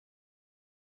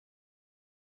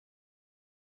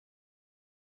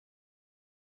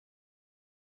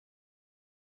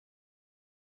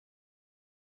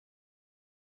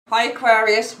Hi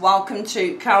Aquarius, welcome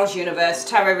to Carol's Universe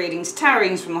Tarot Readings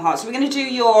from the Heart. So we're going to do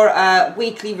your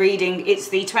weekly reading. It's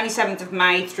the 27th of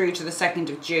May through to the 2nd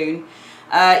of June.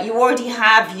 You already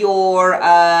have your,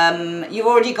 you've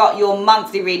already got your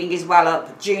monthly reading as well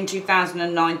up, June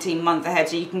 2019 month ahead,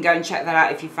 so you can go and check that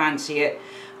out if you fancy it.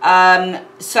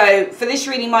 So for this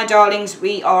reading, my darlings,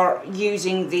 we are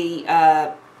using the,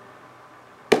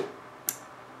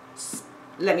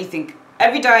 let me think.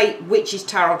 Everyday Witches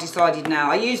Tarot. I've decided now.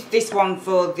 I used this one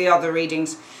for the other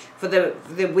readings for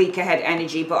the week ahead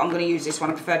energy, but I'm going to use this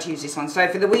one. I prefer to use this one. So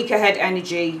for the week ahead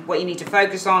energy, what you need to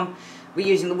focus on, we're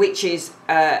using the Witches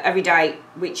Everyday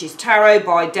Witches Tarot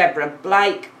by Deborah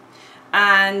Blake,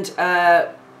 and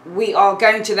we are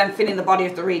going to then fill in the body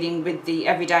of the reading with the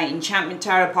Everyday Enchantment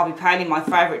Tarot, Poppy Paley, my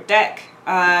favourite deck,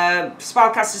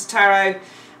 Spellcasters Tarot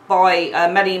by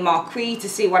Melanie Marquis, to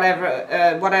see what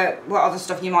other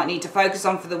stuff you might need to focus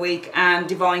on for the week, and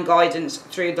Divine Guidance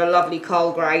through the lovely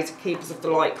Coal Greys, Keepers of the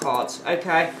Light cards.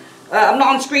 Okay, I'm not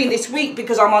on screen this week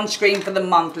because I'm on screen for the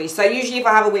monthly. So usually if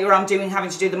I have a week where I'm having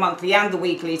to do the monthly and the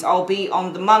weeklies, I'll be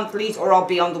on the monthlies or I'll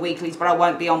be on the weeklies, but I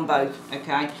won't be on both.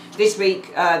 Okay, this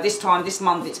week, this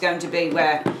month, it's going to be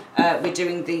where we're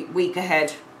doing the week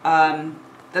ahead,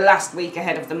 the last week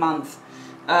ahead of the month.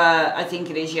 I think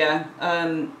it is, yeah.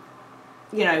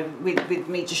 You know, with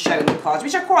me just showing the cards,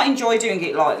 which I quite enjoy doing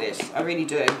it like this. I really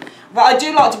do. But I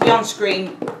do like to be on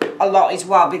screen a lot as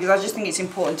well, because I just think it's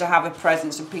important to have a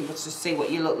presence and people to see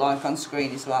what you look like on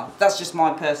screen as well. That's just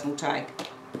my personal take.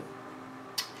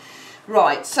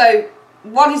 Right, so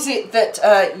what is it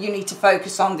that you need to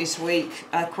focus on this week,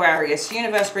 Aquarius?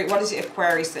 Universe Group, what is it,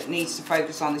 Aquarius, that needs to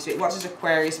focus on this week? What does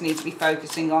Aquarius need to be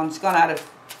focusing on? It's gone out of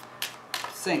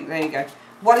sync, there you go.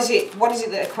 What is it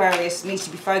that Aquarius needs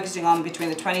to be focusing on between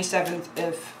the 27th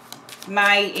of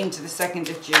May into the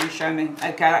 2nd of June? Show me.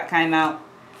 Okay, that came out.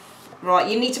 Right,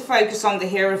 you need to focus on the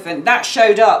Hierophant. That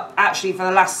showed up actually for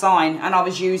the last sign, and I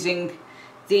was using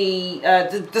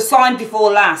the sign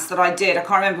before last that I did. I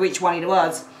can't remember which one it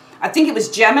was. I think it was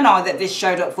Gemini that this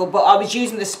showed up for, but I was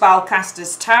using the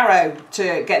Spellcasters Tarot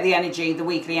to get the energy, the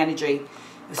weekly energy.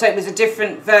 So it was a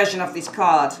different version of this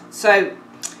card. So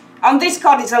on this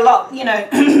card, it's a lot, you know,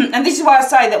 and this is why I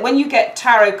say that when you get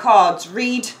tarot cards,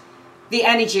 read the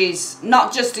energies,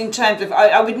 not just in terms of,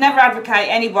 I would never advocate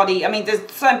anybody, I mean,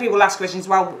 there's some people ask questions,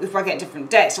 well, if I get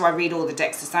different decks, so I read all the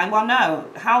decks the same. Well, no,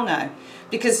 hell no.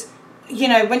 Because, you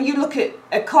know, when you look at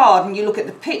a card and you look at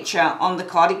the picture on the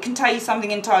card, it can tell you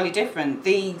something entirely different.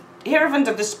 The Hierophant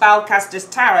of the Spellcasters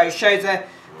Tarot shows a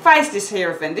faceless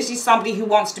Hierophant. This is somebody who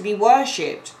wants to be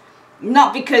worshipped,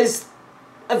 not because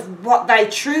of what they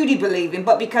truly believe in,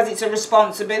 but because it's a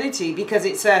responsibility, because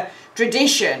it's a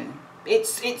tradition.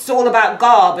 It's all about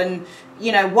garb and,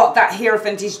 you know, what that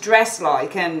Hierophant is dressed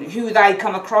like and who they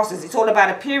come across as. It's all about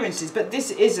appearances, but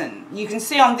this isn't. You can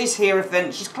see on this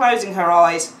Hierophant, she's closing her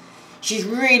eyes. She's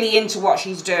really into what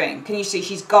she's doing. Can you see?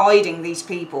 She's guiding these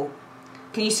people.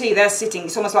 Can you see? They're sitting.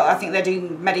 It's almost like I think they're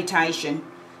doing meditation,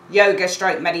 yoga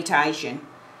stroke meditation.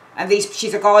 And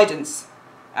she's a guidance.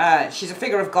 She's a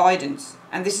figure of guidance.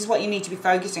 And this is what you need to be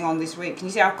focusing on this week. Can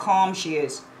you see how calm she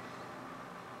is?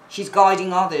 She's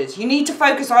guiding others. You need to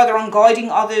focus either on guiding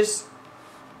others,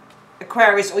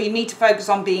 Aquarius, or you need to focus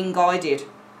on being guided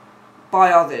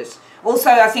by others. Also,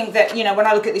 I think that, you know, when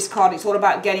I look at this card, it's all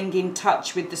about getting in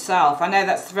touch with the self. I know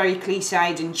that's very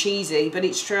cliched and cheesy, but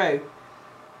it's true.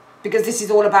 Because this is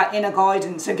all about inner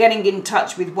guidance. So getting in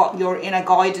touch with what your inner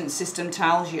guidance system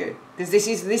tells you. Because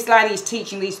this lady is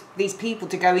teaching these people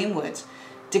to go inwards,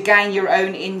 to gain your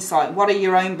own insight. What are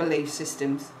your own belief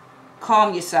systems?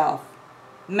 Calm yourself.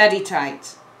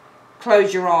 Meditate.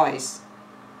 Close your eyes.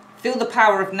 Feel the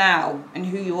power of now and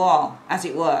who you are, as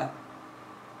it were.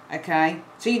 Okay?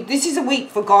 So this is a week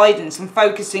for guidance and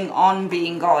focusing on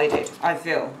being guided, I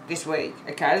feel, this week.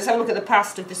 Okay, let's have a look at the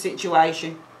past of the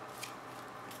situation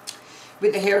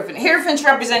with the Hierophant. Hierophants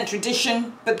represent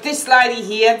tradition, but this lady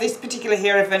here, this particular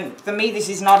Hierophant, for me, this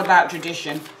is not about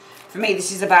tradition. For me,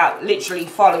 this is about literally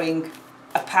following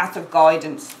a path of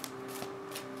guidance.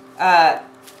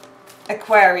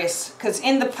 Aquarius, because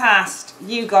in the past,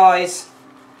 you guys,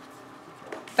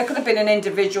 there could have been an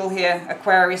individual here,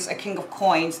 Aquarius, a King of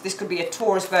Coins. This could be a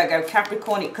Taurus, Virgo,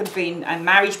 Capricorn. It could have been a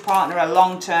marriage partner, a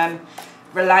long-term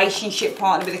relationship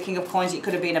partner with the King of Coins. It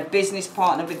could have been a business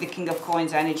partner with the King of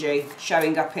Coins energy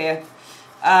showing up here.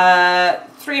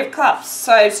 Three of Cups.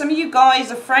 So some of you guys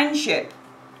are friendship,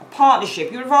 a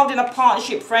partnership. You're involved in a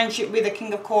partnership, friendship with the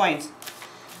King of Coins.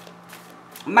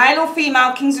 Male or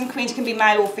female, kings and queens can be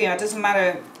male or female. It doesn't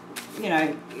matter, you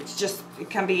know, it's just, it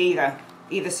can be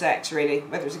either sex really,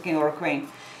 whether it's a king or a queen.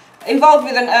 Involved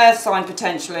with an earth sign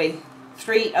potentially.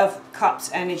 Three of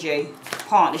Cups energy,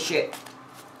 partnership,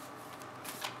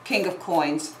 King of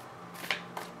Coins.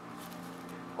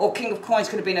 Or King of Coins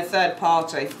could have been a third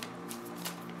party.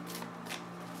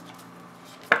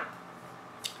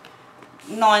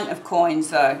 Nine of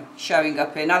Coins though, showing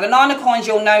up here. Now the Nine of Coins,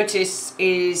 you'll notice,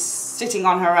 is sitting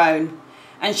on her own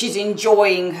and she's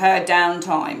enjoying her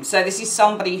downtime. So this is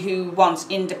somebody who wants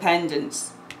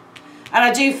independence. And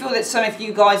I do feel that some of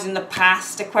you guys in the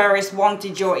past, Aquarius,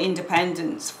 wanted your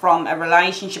independence from a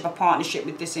relationship, a partnership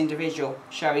with this individual,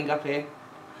 showing up here.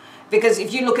 Because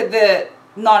if you look at the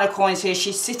Nine of Coins here,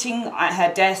 she's sitting at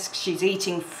her desk, she's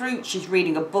eating fruit, she's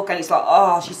reading a book, and it's like,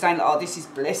 oh, she's saying, oh, this is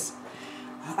bliss.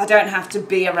 I don't have to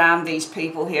be around these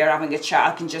people here having a chat.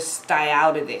 I can just stay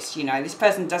out of this, you know. This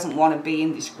person doesn't want to be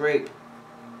in this group.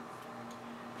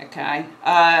 Okay.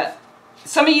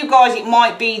 Some of you guys, it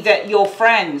might be that your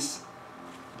friends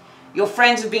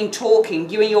have been talking,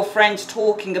 you and your friends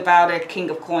talking about a King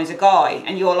of Coins, a guy,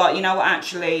 and you're like, you know what,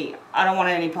 actually, I don't want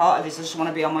any part of this, I just want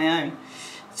to be on my own.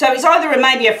 So it's either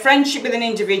maybe a friendship with an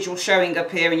individual showing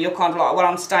up here and you're kind of like, well,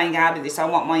 I'm staying out of this, I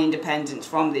want my independence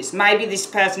from this. Maybe this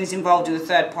person is involved in a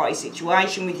third party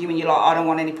situation with you and you're like, I don't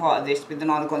want any part of this with the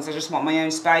Nine of Coins, I just want my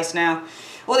own space now.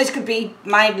 Or this could be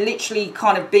maybe literally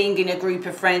kind of being in a group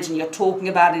of friends and you're talking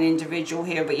about an individual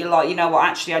here, but you're like, you know what,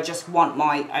 actually I just want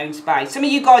my own space. Some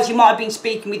of you guys, you might have been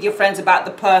speaking with your friends about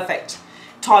the perfect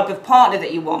type of partner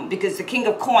that you want, because the King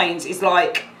of Coins is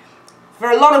like, for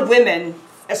a lot of women,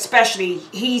 especially,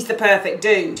 he's the perfect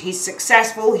dude. He's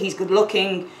successful, he's good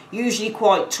looking, usually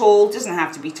quite tall, doesn't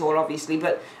have to be tall obviously,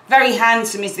 but very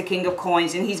handsome is the King of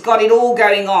Coins, and he's got it all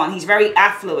going on. He's very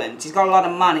affluent, he's got a lot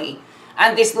of money,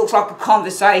 and this looks like a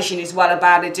conversation as well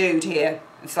about a dude here.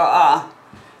 It's like,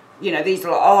 you know, these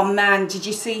are like, oh man, did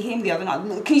you see him the other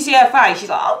night? Can you see her face? She's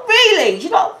like, oh really?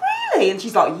 She's like, really? And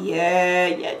she's like, yeah,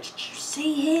 did you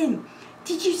see him?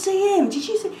 Did you see him? Did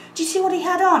you see what he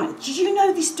had on? Did you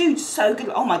know this dude's so good?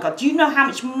 Oh my God, do you know how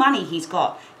much money he's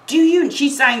got? Do you? And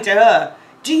she's saying to her,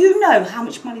 do you know how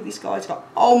much money this guy's got?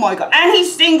 Oh my God. And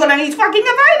he's single and he's fucking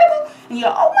available. And you're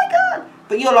like, oh my God.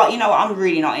 But you're like, you know what, I'm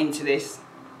really not into this.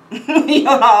 You're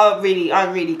like, I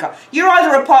really can't. You're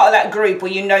either a part of that group or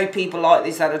you know people like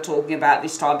this that are talking about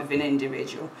this type of an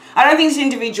individual. I don't think this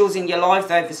individual's in your life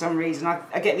though for some reason.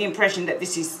 I get the impression that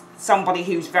this is somebody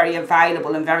who's very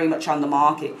available and very much on the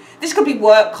market. This could be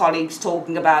work colleagues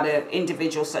talking about an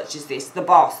individual such as this, the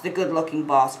boss, the good looking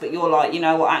boss, but you're like, you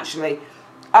know what, actually,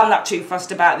 I'm not too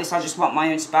fussed about this, I just want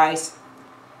my own space.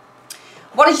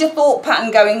 What is your thought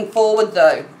pattern going forward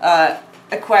though,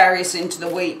 Aquarius, into the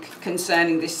week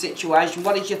concerning this situation?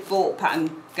 What is your thought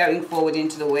pattern going forward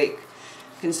into the week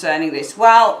concerning this?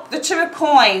 Well, the Two of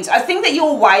Coins, I think that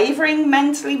you're wavering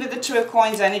mentally with the Two of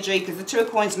Coins energy, because the Two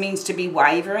of Coins means to be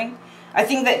wavering. I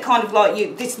think that kind of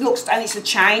like this looks, and it's a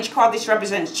change card, this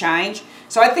represents change.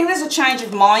 So I think there's a change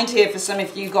of mind here for some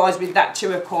of you guys with that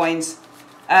Two of Coins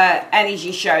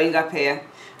energy showing up here.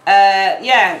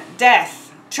 Yeah,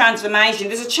 death, transformation.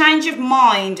 There's a change of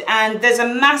mind and there's a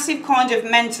massive kind of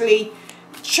mentally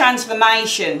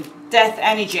transformation, death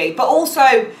energy. But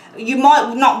also, you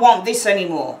might not want this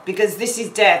anymore because this is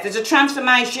death. There's a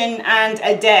transformation and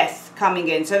a death coming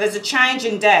in. So there's a change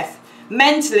and death.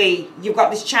 Mentally, you've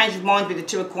got this change of mind with the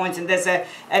Two of Coins and there's an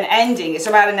ending. It's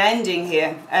about an ending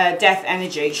here. Death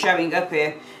energy showing up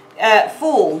here.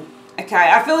 Fool.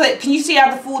 Okay, I feel that, can you see how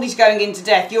the Fool is going into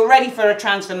death? You're ready for a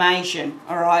transformation,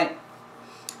 all right?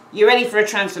 You're ready for a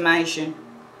transformation,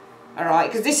 all right?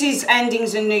 Because this is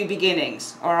endings and new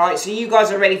beginnings, all right? So you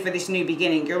guys are ready for this new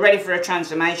beginning. You're ready for a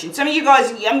transformation. Some of you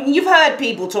guys, I mean, you've heard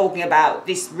people talking about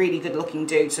this really good-looking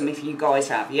dude. Some of you guys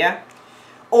have, yeah?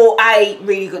 Or a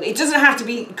really good, it doesn't have to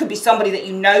be, it could be somebody that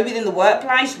you know within the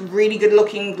workplace, really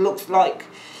good-looking, looks like,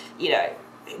 you know,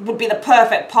 would be the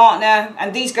perfect partner.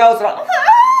 And these girls are like,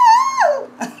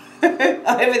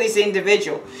 over this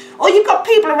individual. Or you've got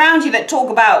people around you that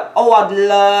talk about, oh, I'd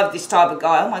love this type of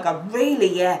guy. Oh my God,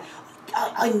 really? Yeah,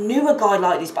 I knew a guy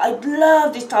like this, but I'd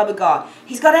love this type of guy.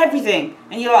 He's got everything.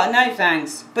 And you're like, no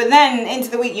thanks. But then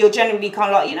into the week, you're generally kind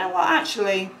of like, you know what,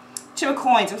 actually, Two of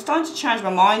Coins, I'm starting to change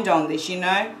my mind on this, you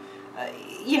know.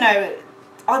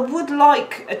 I would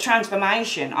like a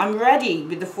transformation. I'm ready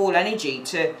with the Fool energy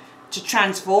to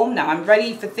transform now. I'm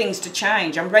ready for things to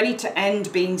change. I'm ready to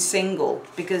end being single,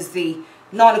 because the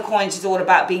Nine of Coins is all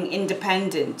about being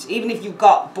independent. Even if you've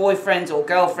got boyfriends or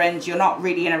girlfriends, you're not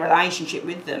really in a relationship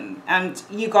with them. And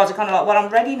you guys are kind of like, well,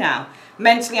 I'm ready now.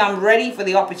 Mentally, I'm ready for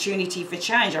the opportunity for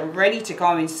change. I'm ready to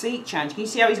go and seek change. Can you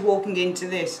see how he's walking into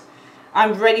this?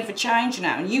 I'm ready for change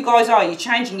now. And you guys are. You're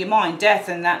changing your mind. Death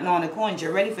and that Nine of Coins.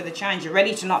 You're ready for the change. You're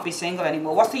ready to not be single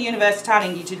anymore. What's the universe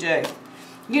telling you to do?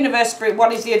 Universe Spirit,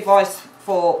 what is the advice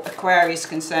for Aquarius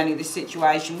concerning this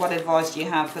situation? What advice do you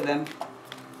have for them?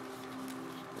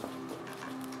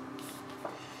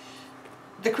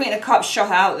 The Queen of Cups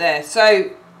shot out there.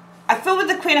 So I feel with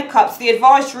the Queen of Cups, the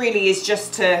advice really is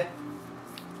just to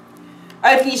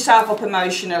open yourself up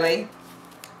emotionally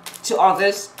to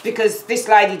others, because this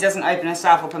lady doesn't open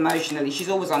herself up emotionally. She's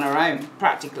always on her own,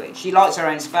 practically. She likes her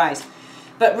own space.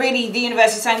 But really, the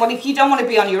universe is saying, well, if you don't want to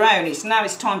be on your own, now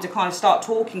it's time to kind of start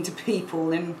talking to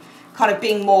people and kind of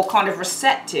being more kind of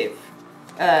receptive,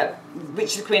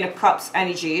 which the Queen of Cups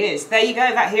energy is. There you go,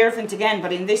 that Hierophant again,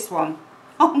 but in this one,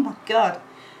 oh my God.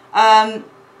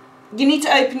 You need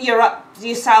to open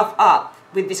yourself up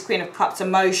with this Queen of Cups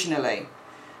emotionally.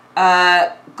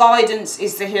 Guidance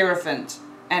is the Hierophant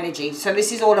energy. So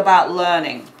this is all about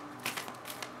learning.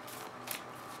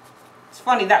 It's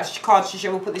funny, that's cards to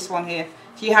show. We'll put this one here.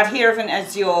 So you had Hierophant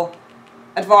as your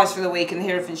advice for the week, and the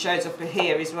Hierophant shows up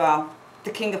here as well.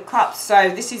 The King of Cups. So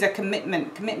this is a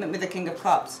commitment with the King of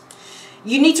Cups.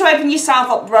 You need to open yourself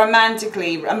up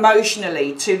romantically,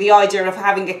 emotionally, to the idea of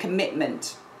having a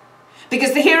commitment.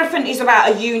 Because the Hierophant is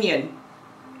about a union.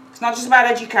 It's not just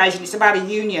about education, it's about a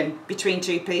union between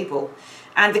two people.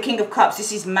 And the King of Cups,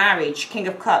 this is marriage. King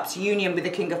of Cups, union with the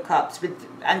King of Cups.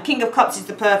 And King of Cups is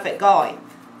the perfect guy.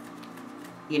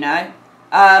 You know?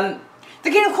 The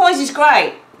King of Coins is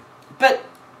great. But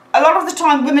a lot of the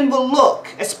time women will look,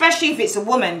 especially if it's a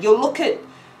woman, you'll look at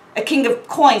a King of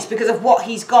Coins because of what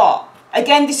he's got.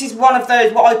 Again, this is one of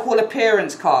those, what I call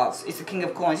appearance cards. It's the King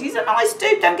of Coins. He's a nice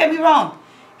dude, don't get me wrong.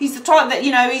 He's the type that,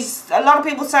 you know, a lot of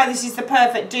people say this is the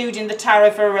perfect dude in the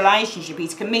tarot for a relationship.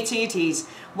 He's committed, he's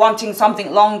wanting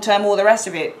something long-term, all the rest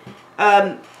of it.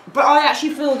 But I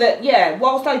actually feel that, yeah,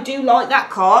 whilst I do like that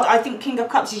card, I think King of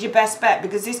Cups is your best bet,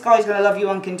 because this guy's going to love you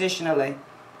unconditionally.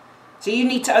 So you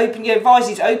need to open, your advice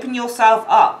is open yourself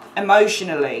up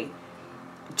emotionally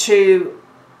to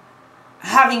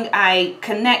having a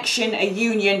connection, a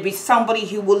union with somebody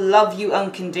who will love you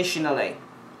unconditionally.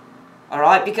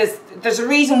 Alright, because there's a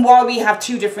reason why we have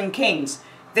two different kings.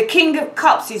 The King of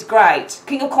Cups is great.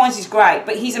 King of Coins is great,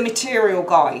 but he's a material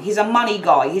guy. He's a money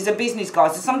guy. He's a business guy.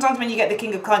 So sometimes when you get the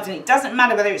King of Coins, and it doesn't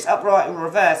matter whether it's upright or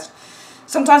reversed,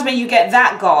 sometimes when you get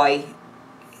that guy,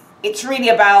 it's really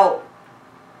about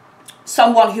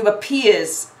someone who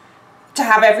appears to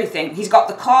have everything. He's got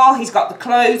the car, he's got the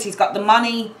clothes, he's got the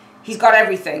money, he's got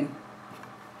everything.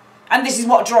 And this is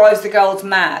what drives the girls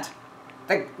mad.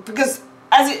 Because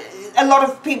a lot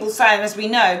of people say, and as we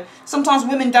know, sometimes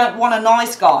women don't want a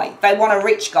nice guy. They want a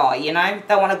rich guy, you know.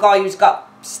 They want a guy who's got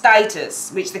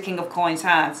status, which the King of Coins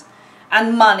has,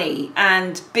 and money,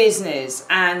 and business,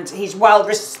 and he's well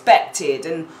respected,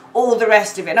 and all the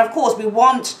rest of it. And of course, if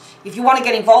you want to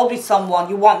get involved with someone,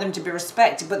 you want them to be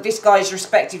respected. But this guy is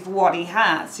respected for what he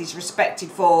has. He's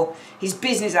respected for his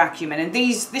business acumen. And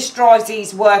this drives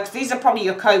these workers. These are probably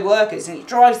your co-workers, and it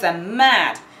drives them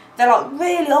mad. They're like,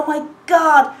 really? Oh my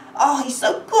God. Oh, he's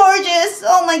so gorgeous.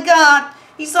 Oh my God.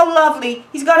 He's so lovely.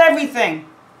 He's got everything.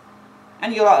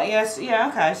 And you're like, yes, yeah,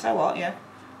 okay, so what, yeah.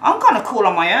 I'm kind of cool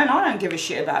on my own. I don't give a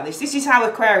shit about this. This is how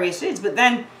Aquarius is. But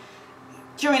then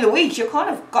during the week, you've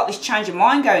kind of got this change of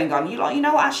mind going on. You're like, you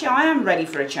know what, actually, I am ready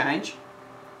for a change.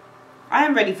 I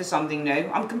am ready for something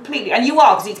new. I'm completely, and you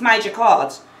are, because it's major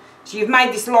cards. So you've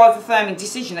made this life-affirming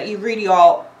decision that you really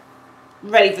are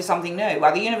ready for something new.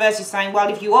 Well, the universe is saying,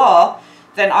 well, if you are,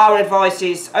 then our advice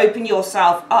is open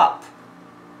yourself up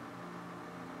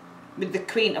with the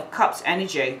Queen of Cups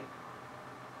energy.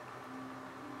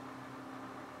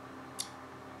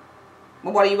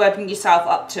 Well, what are you opening yourself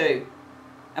up to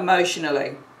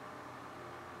emotionally?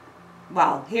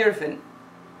 Well, Hierophant.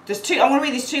 There's two. I'm going to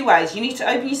read this two ways. You need to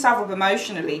open yourself up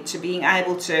emotionally to being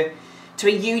able to a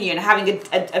union, having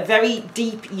a very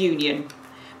deep union.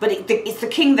 But it's the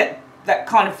king that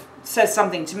kind of says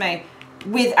something to me,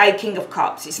 with a King of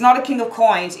Cups. It's not a King of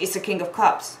Coins, it's a King of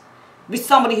Cups. With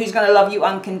somebody who's going to love you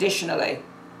unconditionally.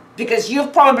 Because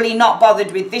you've probably not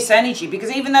bothered with this energy.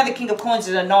 Because even though the King of Coins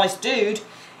is a nice dude,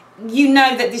 you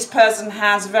know that this person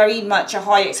has very much a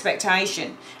high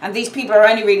expectation. And these people are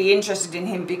only really interested in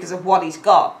him because of what he's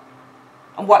got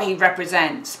and what he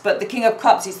represents. But the King of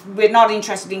Cups, we're not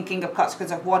interested in King of Cups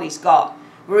because of what he's got.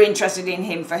 We're interested in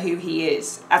him for who he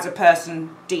is as a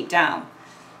person deep down.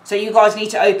 So you guys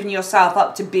need to open yourself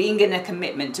up to being in a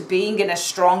commitment, to being in a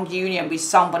strong union with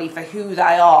somebody for who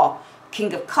they are.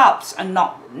 King of Cups, and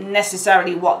not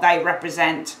necessarily what they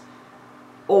represent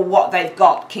or what they've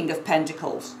got, King of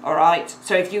Pentacles, all right?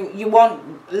 So if you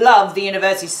want love, the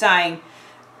universe is saying,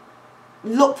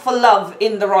 look for love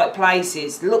in the right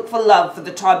places. Look for love for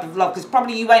the type of love, because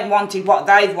probably you ain't wanted what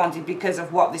they've wanted because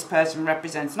of what this person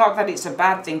represents. Not that it's a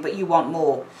bad thing, but you want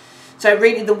more. So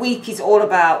really the week is all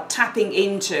about tapping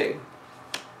into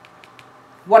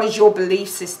what is your belief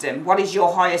system, what is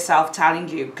your higher self telling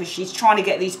you, because she's trying to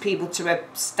get these people to a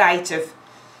state of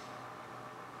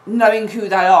knowing who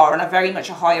they are on a very much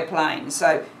a higher plane.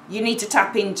 So you need to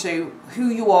tap into who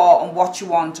you are and what you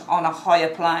want on a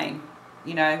higher plane.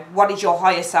 You know, what is your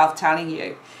higher self telling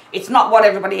you? It's not what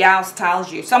everybody else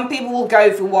tells you. Some people will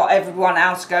go for what everyone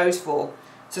else goes for.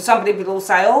 So some people will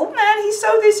say, oh man, he's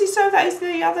so this, he's so that, he's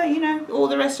the other, you know, all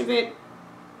the rest of it.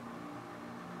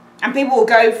 And people will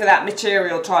go for that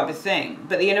material type of thing.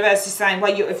 But the universe is saying,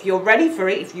 well, if you're ready for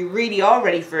it, if you really are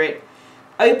ready for it,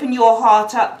 open your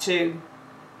heart up to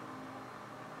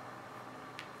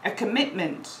a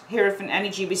commitment, Hierophant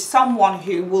energy, with someone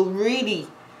who will really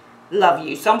love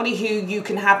you. Somebody who you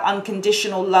can have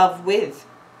unconditional love with.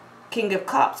 King of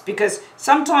Cups. Because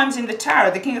sometimes in the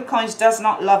tarot, the King of Coins does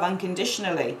not love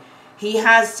unconditionally. He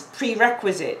has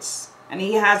prerequisites. And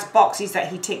he has boxes that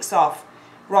he ticks off.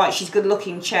 Right, she's good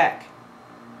looking, check.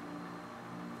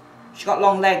 She got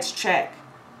long legs, check.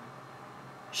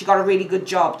 She got a really good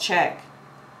job, check.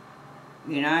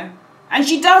 You know? And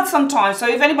she does sometimes. So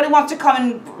if anybody wants to come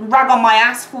and rag on my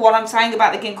ass for what I'm saying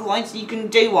about the King of Coins, you can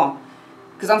do one.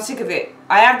 Because I'm sick of it.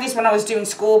 I had this when I was doing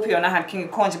Scorpio and I had King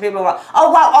of Coins, and people were like,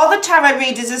 oh, well, all the tarot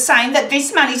readers are saying that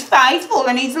this man is faithful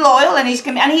and he's loyal and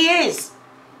and he is.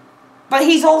 But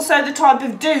he's also the type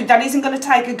of dude that isn't going to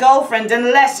take a girlfriend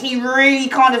unless he really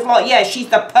kind of like, yeah, she's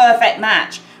the perfect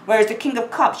match. Whereas the King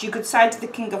of Cups, you could say to the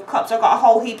King of Cups, I've got a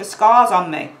whole heap of scars on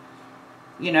me.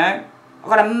 You know? I've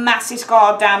got a massive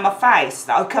scar down my face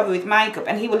that I cover with makeup,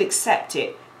 and he will accept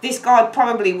it. This guy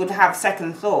probably would have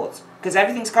second thoughts, because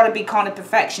everything's got to be kind of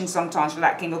perfection sometimes for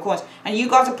that King of Coins. And you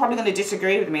guys are probably going to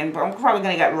disagree with me, and I'm probably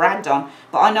going to get ragged on,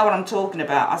 but I know what I'm talking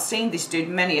about. I've seen this dude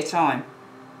many a time.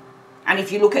 And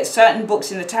if you look at certain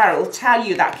books in the tarot, it'll tell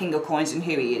you that King of Coins and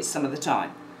who he is some of the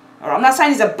time. Alright, I'm not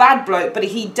saying he's a bad bloke, but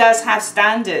he does have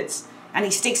standards. And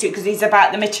he sticks to it because he's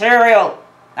about the material.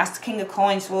 That's the King of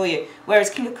Coins for you.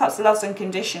 Whereas King of Cups loves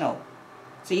unconditional.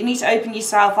 So you need to open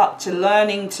yourself up to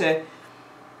learning to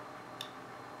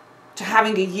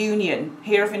having a union.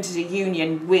 Hierophant is a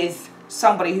union with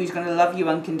somebody who's going to love you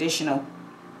unconditional.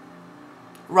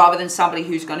 Rather than somebody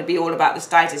who's going to be all about the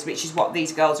status, which is what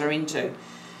these girls are into.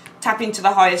 Tap into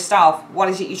the higher self. What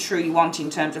is it you truly want in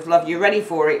terms of love? You're ready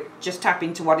for it. Just tap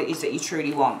into what it is that you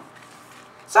truly want.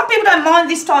 Some people don't mind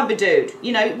this type of dude.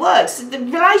 You know, it works. The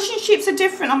relationships are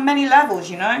different on many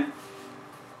levels, you know.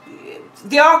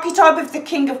 The archetype of the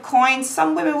King of Coins,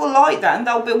 some women will like that. And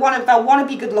they'll want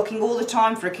to be good looking all the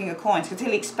time for a King of Coins. Because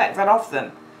he'll expect that of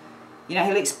them. You know,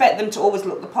 he'll expect them to always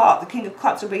look the part. The King of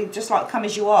Cups will be just like, come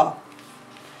as you are.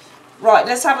 Right,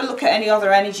 let's have a look at any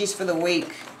other energies for the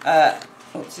week.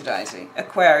 Oopsie daisy.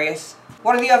 Aquarius.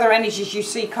 What are the other energies you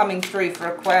see coming through for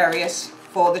Aquarius?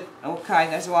 For the, okay,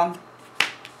 there's one.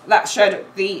 That showed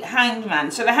the Hanged Man.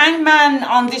 So the Hanged Man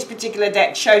on this particular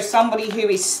deck shows somebody who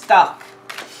is stuck.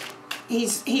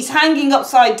 He's hanging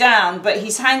upside down, but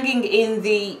he's hanging in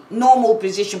the normal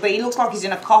position, but he looks like he's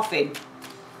in a coffin.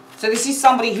 So this is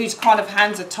somebody whose kind of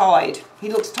hands are tied. He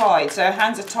looks tied. So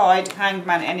hands are tied, Hanged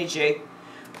Man energy.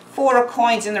 Four of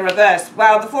Coins in the reverse.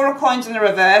 Well, the Four of Coins in the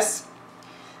reverse,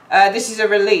 this is a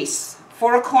release.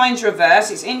 Four of Coins reverse.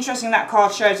 It's interesting that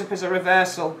card shows up as a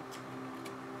reversal.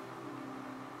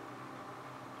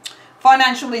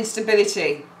 Financial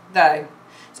instability, though.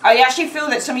 I actually feel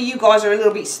that some of you guys are a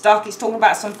little bit stuck. It's talking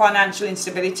about some financial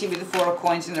instability with the Four of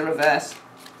Coins in the reverse.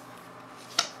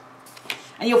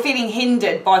 And you're feeling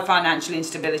hindered by financial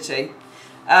instability.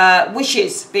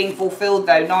 Wishes being fulfilled,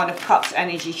 though. Nine of Cups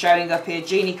energy showing up here.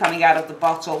 Genie coming out of the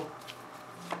bottle.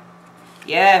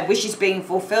 Yeah, wishes being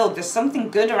fulfilled. There's something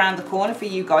good around the corner for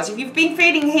you guys. If you've been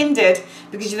feeling hindered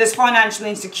because there's financial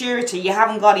insecurity, you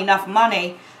haven't got enough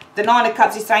money, the Nine of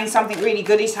Cups is saying something really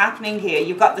good is happening here.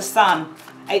 You've got the Sun.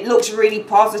 It looks really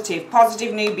positive.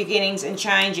 Positive new beginnings and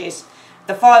changes.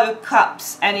 The Five of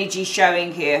Cups energy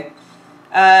showing here.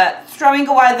 Throwing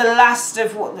away the last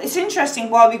of what... It's interesting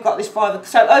why we've got this Five of...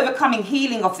 So overcoming,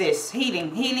 healing of this.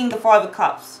 Healing the Five of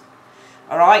Cups.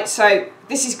 Alright, so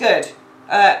this is good.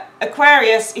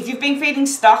 Aquarius, if you've been feeling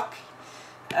stuck,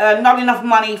 not enough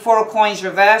money, Four of Coins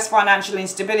reverse, financial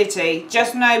instability,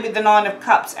 just know with the Nine of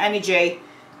Cups energy,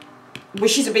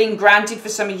 wishes are being granted for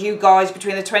some of you guys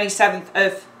between the 27th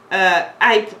of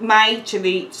May to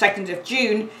the 2nd of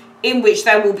June, in which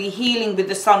there will be healing with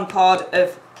the Sun card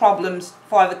of problems,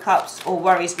 Five of Cups, or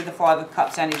worries with the Five of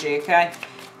Cups energy, okay?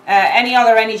 Any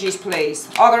other energies, please?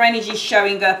 Other energies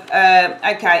showing up.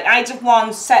 Okay, Eight of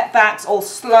Wands, setbacks or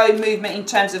slow movement in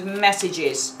terms of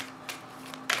messages.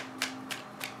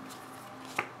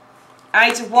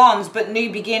 Eight of Wands, but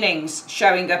new beginnings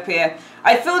showing up here.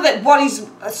 I feel that what is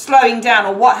slowing down,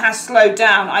 or what has slowed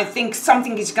down, I think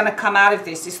something is going to come out of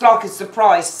this. It's like a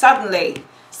surprise. Suddenly,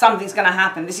 something's going to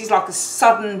happen. This is like a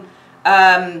sudden...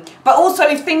 but also,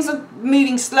 if things are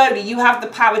moving slowly, you have the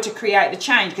power to create the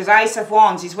change. Because Ace of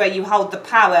Wands is where you hold the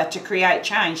power to create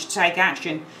change, to take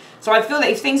action. So I feel that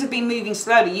if things have been moving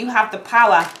slowly, you have the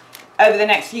power over the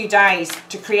next few days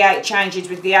to create changes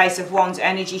with the Ace of Wands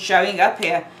energy showing up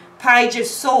here. Page of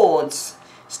Swords.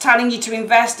 It's telling you to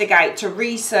investigate, to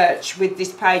research with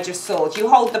this Page of Swords. You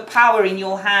hold the power in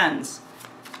your hands.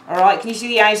 Alright, can you see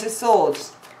the Ace of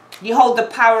Swords? You hold the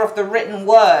power of the written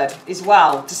word as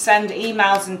well, to send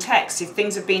emails and texts. If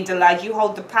things have been delayed, you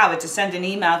hold the power to send an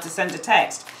email, to send a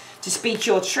text, to speak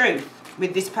your truth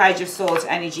with this Page of Swords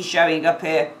energy showing up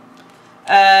here.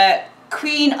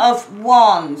 Queen of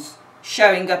Wands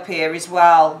showing up here as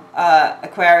well,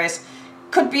 Aquarius.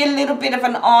 Could be a little bit of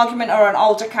an argument or an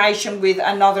altercation with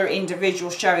another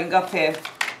individual showing up here.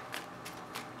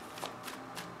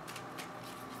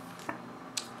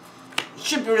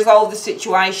 Should resolve the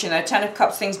situation. Ten of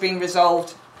Cups, things being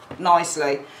resolved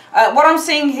nicely. What I'm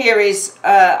seeing here is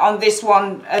on this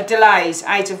one, delays,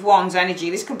 Eight of Wands energy.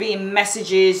 This could be in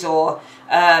messages or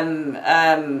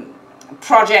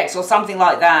projects or something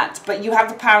like that. But you have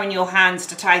the power in your hands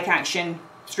to take action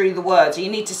through the words.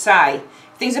 You need to say,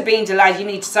 if things are being delayed, you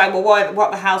need to say, well,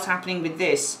 what the hell's happening with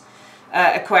this?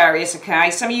 Aquarius,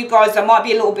 okay? Some of you guys, there might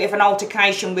be a little bit of an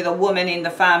altercation with a woman in the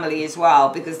family as well,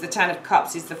 because the Ten of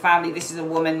Cups is the family, this is a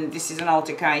woman, this is an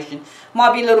altercation.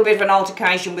 Might be a little bit of an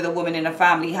altercation with a woman in a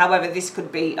family. However, this could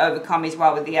be overcome as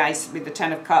well with the Ace, with the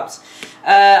Ten of Cups.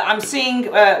 I'm seeing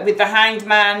with the Hanged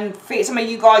Man, some of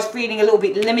you guys feeling a little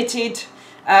bit limited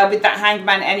with that Hanged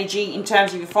Man energy in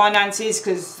terms of your finances,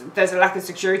 because there's a lack of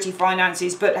security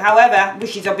finances. But however,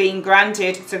 wishes are being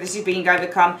granted, so this is being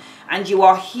overcome, and you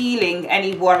are healing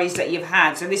any worries that you've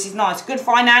had. So this is nice. Good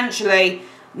financially,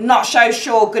 not so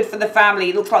sure, good for the family.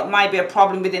 It looks like maybe a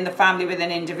problem within the family with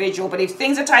an individual. But if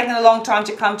things are taking a long time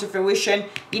to come to fruition,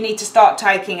 you need to start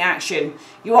taking action.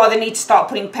 You either need to start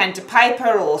putting pen to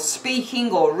paper or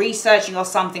speaking or researching or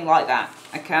something like that,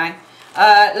 okay?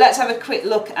 Let's have a quick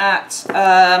look at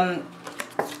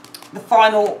the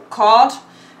final card,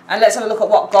 and let's have a look at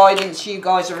what guidance you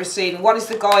guys are receiving. What is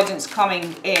the guidance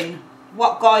coming in?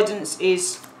 What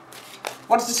is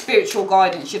the spiritual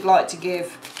guidance you'd like to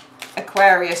give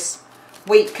Aquarius,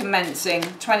 week commencing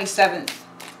 27th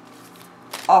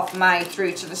of May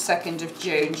through to the 2nd of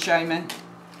June? Show me.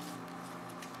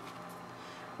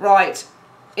 Right,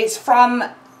 it's from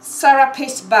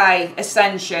Serapis Bay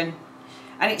Ascension.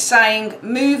 And it's saying,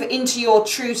 move into your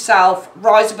true self,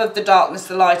 rise above the darkness,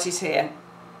 the light is here.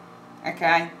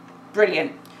 Okay,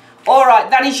 brilliant. All right,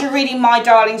 that is your reading, my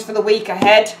darlings, for the week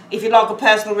ahead. If you'd like a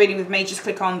personal reading with me, just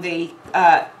click on the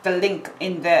link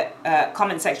in the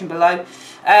comment section below.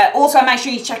 Also, make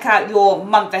sure you check out your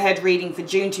month ahead reading for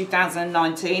June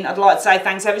 2019. I'd like to say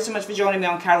thanks ever so much for joining me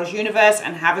on Carol's Universe,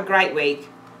 and have a great week.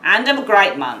 And have a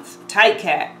great month. Take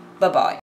care. Bye-bye.